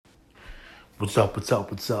What's up? What's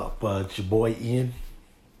up? What's up? It's your boy Ian.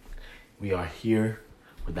 We are here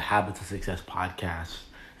with the Habits of Success podcast,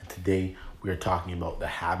 and today we are talking about the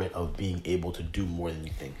habit of being able to do more than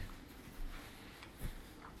you think.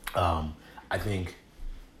 I think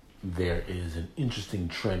there is an interesting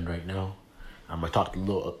trend right now. I talked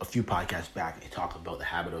a few podcasts back. I talked about the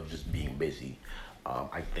habit of just being busy.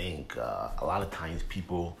 I think a lot of times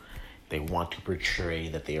people they want to portray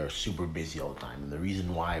that they are super busy all the time, and the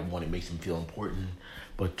reason why, one, it makes them feel important,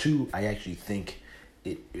 but two, I actually think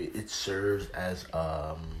it serves as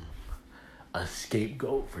a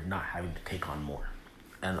scapegoat for not having to take on more.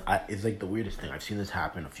 And it's like the weirdest thing. I've seen this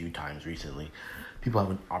happen a few times recently. People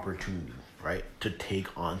have an opportunity, right, to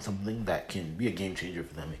take on something that can be a game changer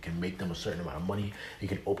for them. It can make them a certain amount of money. It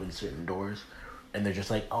can open certain doors. And they're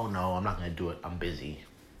just like, oh, no, I'm not going to do it. I'm busy.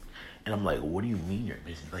 And I'm like, what do you mean you're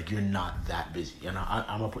busy? Like, you're not that busy. And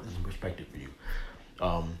I'm going to put this in perspective for you.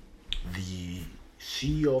 The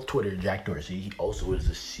CEO of Twitter, Jack Dorsey, he also is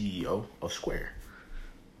the CEO of Square.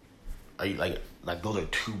 Like those are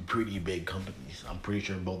two pretty big companies. I'm pretty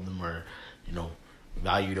sure both of them are,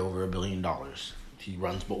 valued over $1 billion. He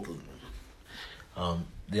runs both of them.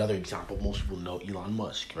 The other example, most people know Elon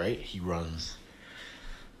Musk, right? He runs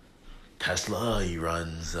Tesla. He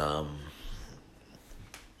runs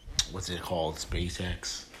what's it called,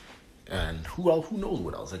 SpaceX, and who else? Who knows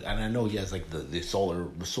what else? Like, and I know he has like the solar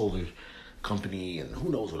company, and who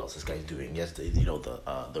knows what else this guy's doing. Yes,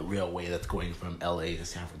 the railway that's going from LA to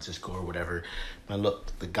San Francisco or whatever. But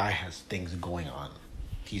look, the guy has things going on.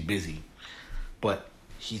 He's busy, but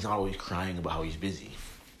he's not always crying about how he's busy.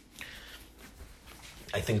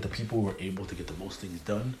 I think the people who are able to get the most things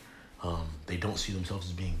done, they don't see themselves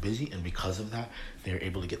as being busy, and because of that, they're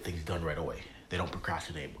able to get things done right away. They don't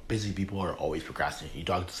procrastinate. Busy people are always procrastinating. You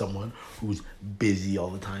talk to someone who's busy all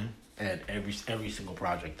the time, and every single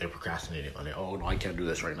project they're procrastinating on it. Oh no, I can't do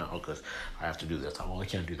this right now because I have to do this. Oh, I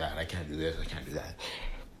can't do that. I can't do this. I can't do that.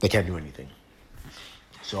 They can't do anything.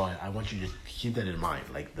 So I want you to keep that in mind.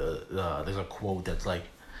 Like there's a quote that's like,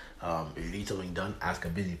 if you need something done, ask a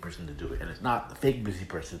busy person to do it. And it's not the fake busy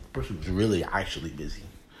person. The person who's really actually busy.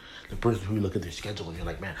 The person who you look at their schedule and you're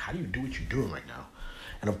like, man, how do you do what you're doing right now?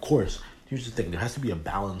 And of course, here's the thing. There has to be a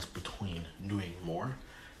balance between doing more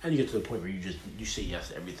and you get to the point where you say yes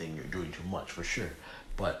to everything. You're doing too much, for sure.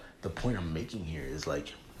 But the point I'm making here is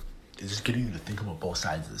just getting you to think about both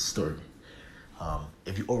sides of the story.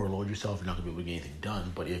 If you overload yourself, you're not going to be able to get anything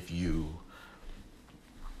done. But if you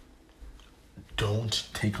don't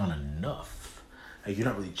take on enough, like, you're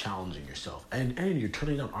not really challenging yourself. And you're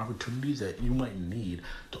turning down opportunities that you might need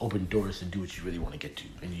to open doors and do what you really want to get to.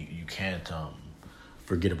 And you can't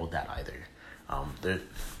forget about that either.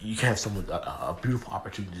 You can have someone a beautiful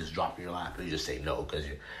opportunity just drop in your lap and you just say no because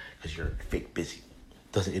you're fake busy.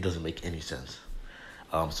 It doesn't make any sense.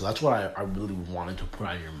 So that's what I really wanted to put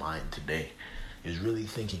on your mind today, is really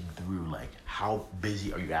thinking through, like, how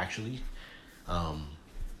busy are you actually?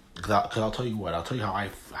 Because I'll tell you what. I'll tell you how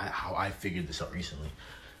I figured this out recently.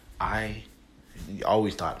 I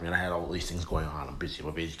always thought, man, I had all these things going on. I'm busy. I'm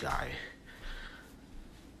a busy guy.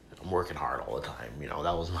 I'm working hard all the time.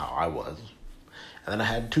 That wasn't how I was. And then I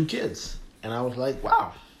had 2 kids. And I was like,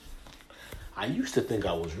 wow, I used to think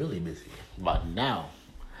I was really busy. But now,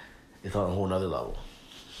 it's on a whole nother level.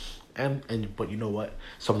 But you know what?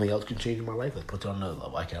 Something else can change in my life. Let's put it on another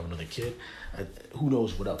level. I can have another kid. Who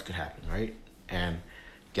knows what else could happen, right? And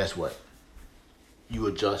guess what? You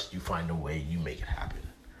adjust, you find a way, you make it happen.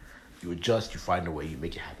 You adjust, you find a way, you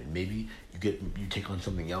make it happen. Maybe you take on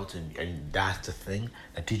something else, and that's the thing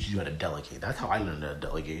that teaches you how to delegate. That's how I learned how to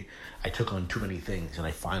delegate. I took on too many things, and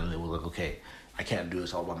I finally was like, okay, I can't do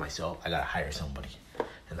this all by myself. I gotta hire somebody,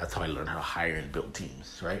 and that's how I learned how to hire and build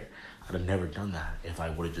teams. Right? I'd have never done that if I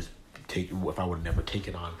would have never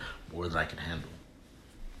taken on more than I can handle.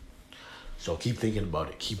 So keep thinking about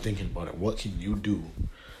it. Keep thinking about it. What can you do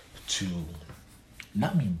to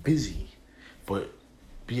not be busy, but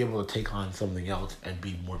be able to take on something else and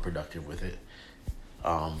be more productive with it?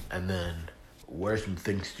 And then what are some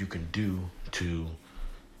things you can do to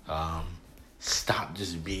stop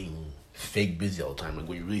just being fake busy all the time? Like,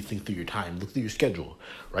 when you really think through your time, look through your schedule.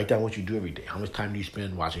 Write down what you do every day. How much time do you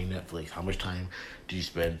spend watching Netflix? How much time do you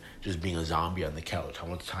spend just being a zombie on the couch? How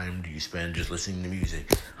much time do you spend just listening to music?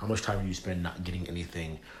 How much time do you spend not getting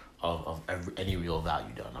anything of any real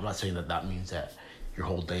value done? I'm not saying that means that your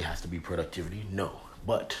whole day has to be productivity. No.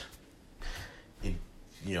 But if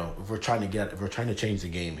we're trying to change the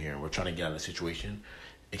game here, we're trying to get out of a situation,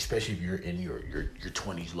 especially if you're in your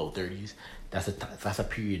 20s, low 30s, that's a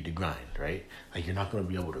period to grind, right? Like, you're not going to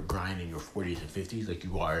be able to grind in your 40s and 50s like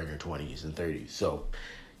you are in your 20s and 30s. So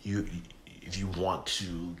you if you want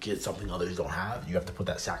to get something others don't have, you have to put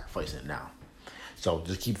that sacrifice in now. So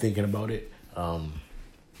just keep thinking about it.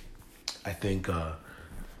 I think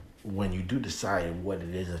when you do decide what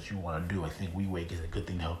it is that you want to do, I think WeWake is a good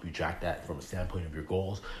thing to help you track that from a standpoint of your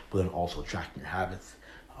goals, but then also tracking your habits.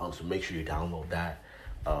 So make sure you download that.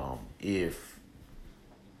 If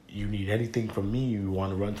you need anything from me, you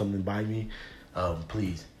want to run something by me,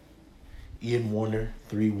 please. Ian Warner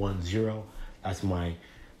 310. That's my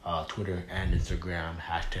Twitter and Instagram.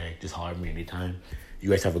 # just holler at me anytime. You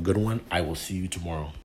guys have a good one. I will see you tomorrow.